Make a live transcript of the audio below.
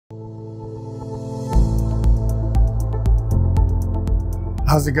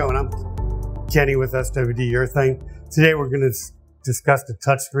How's it going? I'm Kenny with SWD Urethane. Today we're going to discuss the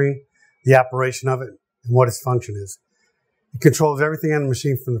touchscreen, the operation of it, and what its function is. It controls everything on the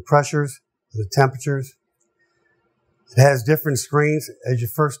machine from the pressures to the temperatures. It has different screens. As you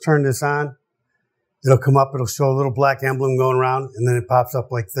first turn this on, it'll come up, it'll show a little black emblem going around, and then it pops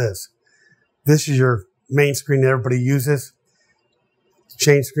up like this. This is your main screen that everybody uses. To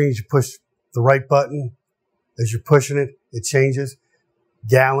change screens, you push the right button. As you're pushing it, it changes.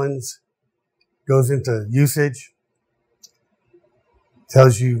 Gallons, goes into usage,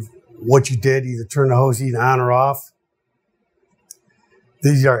 tells you what you did, either turn the hose heat on or off.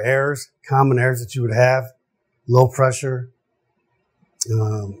 These are errors, common errors that you would have. Low pressure,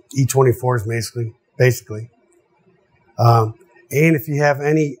 E24s basically. And if you have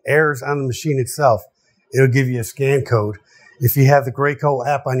any errors on the machine itself, it'll give you a scan code. If you have the Graco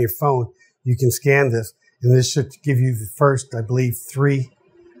app on your phone, you can scan this, and this should give you the first, I believe, 3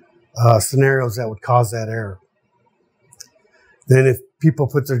 scenarios that would cause that error. Then if people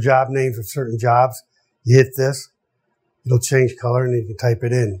put their job names with certain jobs, you hit this, it'll change color and you can type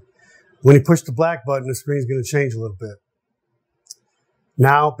it in. When you push the black button, the screen is going to change a little bit.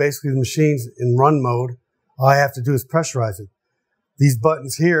 Now, basically the machine's in run mode. All I have to do is pressurize it. These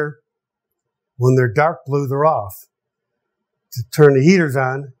buttons here, when they're dark blue, they're off. To turn the heaters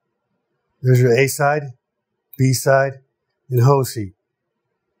on, there's your A side, B side, and hose heat.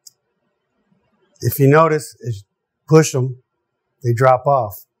 If you notice, as you push them, they drop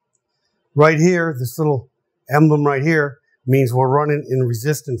off. Right here, this little emblem right here means we're running in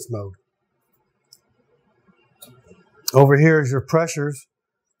resistance mode. Over here is your pressures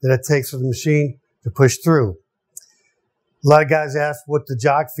that it takes for the machine to push through. A lot of guys ask what the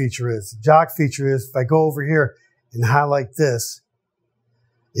jog feature is. The jog feature is, if I go over here and highlight this,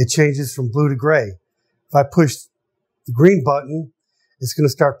 it changes from blue to gray. If I push the green button, it's going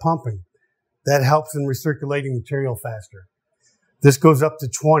to start pumping. That helps in recirculating material faster. This goes up to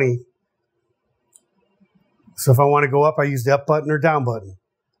 20. So if I want to go up, I use the up button or down button.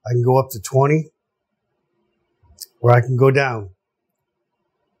 I can go up to 20, or I can go down.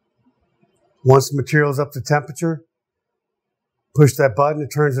 Once the material is up to temperature, push that button, it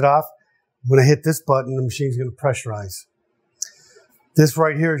turns it off. When I hit this button, the machine's going to pressurize. This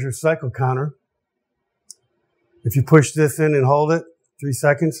right here is your cycle counter. If you push this in and hold it 3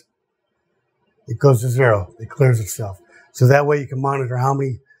 seconds, it goes to 0. It clears itself. So that way you can monitor how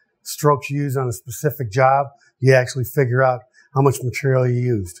many strokes you use on a specific job. You actually figure out how much material you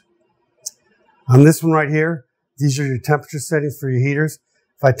used. On this one right here, these are your temperature settings for your heaters.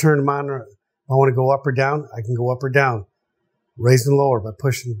 If I turn them on, if I want to go up or down, I can go up or down. Raise and lower by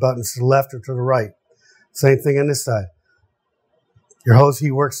pushing the buttons to the left or to the right. Same thing on this side. Your hose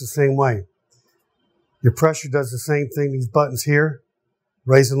heat works the same way. Your pressure does the same thing. These buttons here,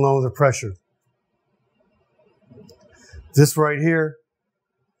 raise and lower the pressure. This right here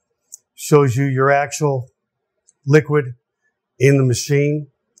shows you your actual liquid in the machine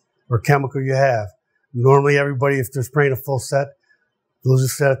or chemical you have. Normally everybody, if they're spraying a full set, they'll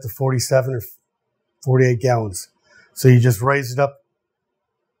just set it to 47 or 48 gallons. So you just raise it up,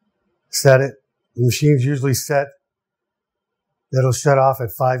 set it. The machine's usually set. That'll shut off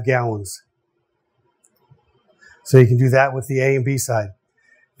at 5 gallons. So you can do that with the A and B side.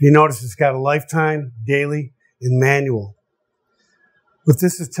 If you notice, it's got a lifetime, daily, and manual. What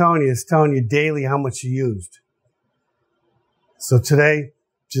this is telling you daily how much you used. So today,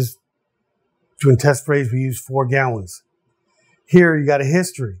 just doing test sprays, we used 4 gallons. Here, you got a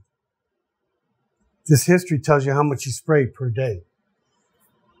history. This history tells you how much you sprayed per day.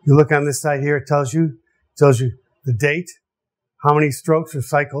 You look on this side here, it tells you the date, how many strokes or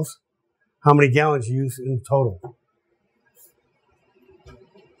cycles, how many gallons you use in total.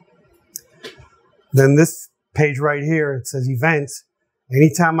 Then this page right here, it says events.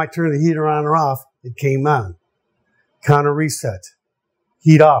 Anytime I turn the heater on or off, it came on. Counter reset.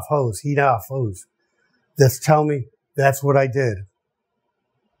 Heat off, hose. Heat off, hose. That's telling me that's what I did.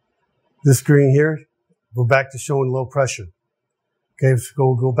 This screen here, go back to showing low pressure. Okay,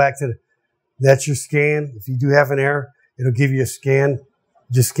 so go back to that's your scan. If you do have an error, it'll give you a scan.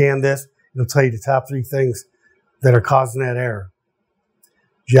 Just scan this. It'll tell you the top 3 things that are causing that error.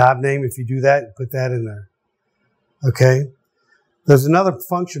 Job name, if you do that, put that in there. Okay. There's another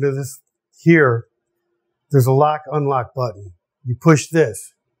function of this here. There's a lock, unlock button. You push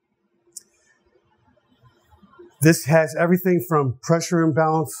this. This has everything from pressure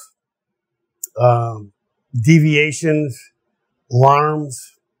imbalance, deviations,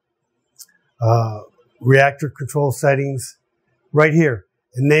 alarms, reactor control settings. Right here,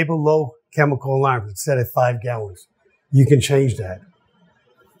 enable low chemical alarms. It's set at 5 gallons. You can change that.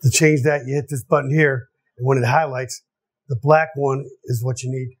 To change that, you hit this button here, and when it highlights, the black one is what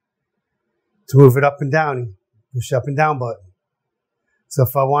you need. To move it up and down, you push up and down button. So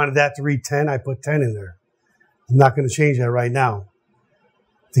if I wanted that to read 10, I put 10 in there. I'm not going to change that right now.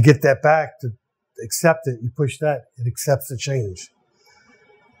 To get that back, to accept it, you push that, it accepts the change.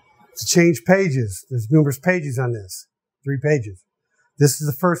 To change pages, there's numerous pages on this, 3 pages. This is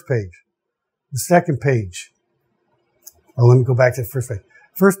the first page. The second page. Oh, let me go back to the first page.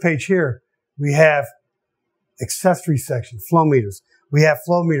 First page here, we have accessory section, flow meters. We have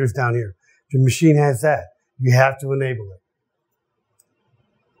flow meters down here. If your machine has that, you have to enable it.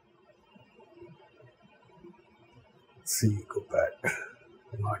 Let's see, go back,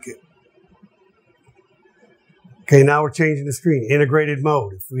 unlock it. Okay, now we're changing the screen, integrated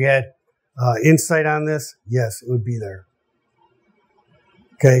mode. If we had insight on this, yes, it would be there.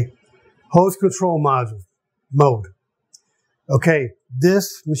 Okay, hose control module, mode. Okay,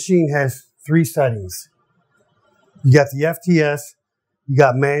 this machine has 3 settings. You got the FTS, you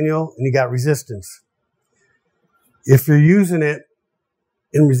got manual, and you got resistance. If you're using it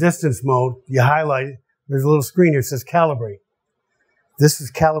in resistance mode, you highlight it, there's a little screen here that says calibrate. This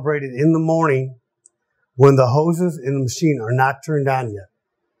is calibrated in the morning when the hoses in the machine are not turned on yet.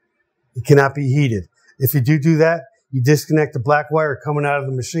 It cannot be heated. If you do that, you disconnect the black wire coming out of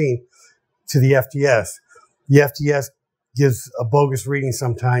the machine to the FTS. The FTS gives a bogus reading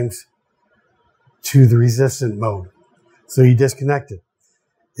sometimes to the resistant mode. So you disconnect it.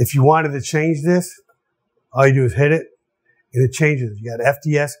 If you wanted to change this, all you do is hit it and it changes. You got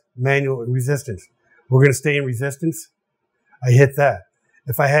FTS, manual, and resistance. We're going to stay in resistance. I hit that.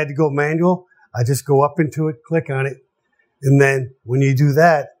 If I had to go manual, I just go up into it, click on it, and then when you do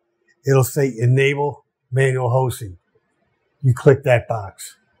that, it'll say enable manual hosing. You click that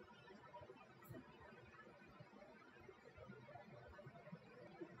box.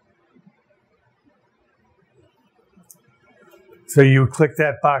 So you click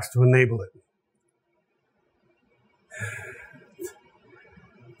that box to enable it.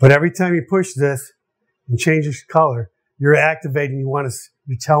 But every time you push this and change its color, you're activating, you're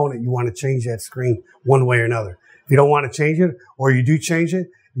telling it you want to change that screen one way or another. If you don't want to change it, or you do change it,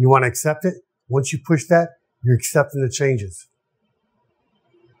 and you want to accept it, once you push that, you're accepting the changes.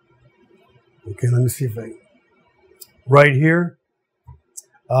 Okay, let me see if I... Right here,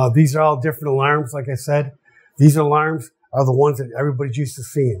 these are all different alarms, like I said. These alarms are the ones that everybody's used to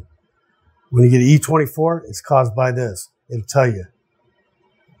seeing. When you get an E24, it's caused by this. It'll tell you.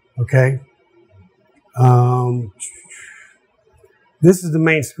 Okay? This is the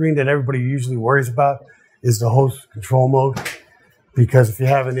main screen that everybody usually worries about, is the hose control mode. Because if you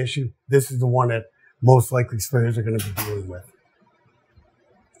have an issue, this is the one that most likely sprayers are going to be dealing with.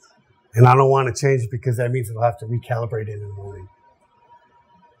 And I don't want to change it because that means it'll have to recalibrate it in the morning.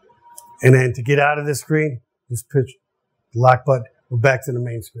 And then to get out of this screen, just push the lock button. We're back to the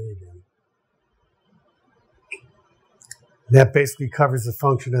main screen again. That basically covers the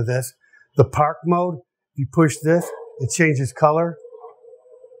function of this. The park mode, if you push this, it changes color.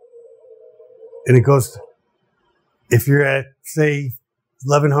 And it goes, if you're at, say,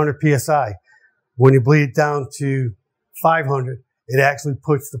 1100 PSI, when you bleed it down to 500, it actually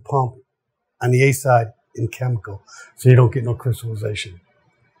puts the pump on the A side in chemical, so you don't get no crystallization.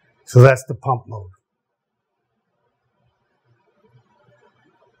 So that's the pump mode.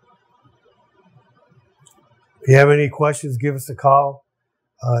 If you have any questions, give us a call.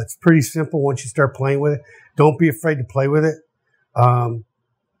 It's pretty simple once you start playing with it. Don't be afraid to play with it.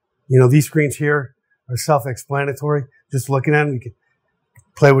 You know, these screens here are self-explanatory. Just looking at them, you can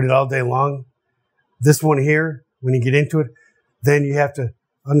play with it all day long. This one here, when you get into it, then you have to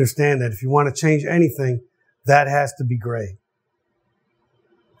understand that if you want to change anything, that has to be gray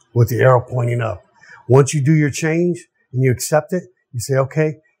with the arrow pointing up. Once you do your change and you accept it, you say,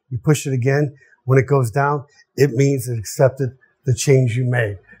 okay, you push it again. When it goes down, it means it accepted the change you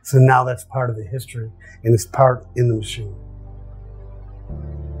made. So now that's part of the history and it's part in the machine.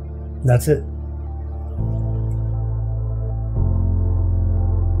 That's it.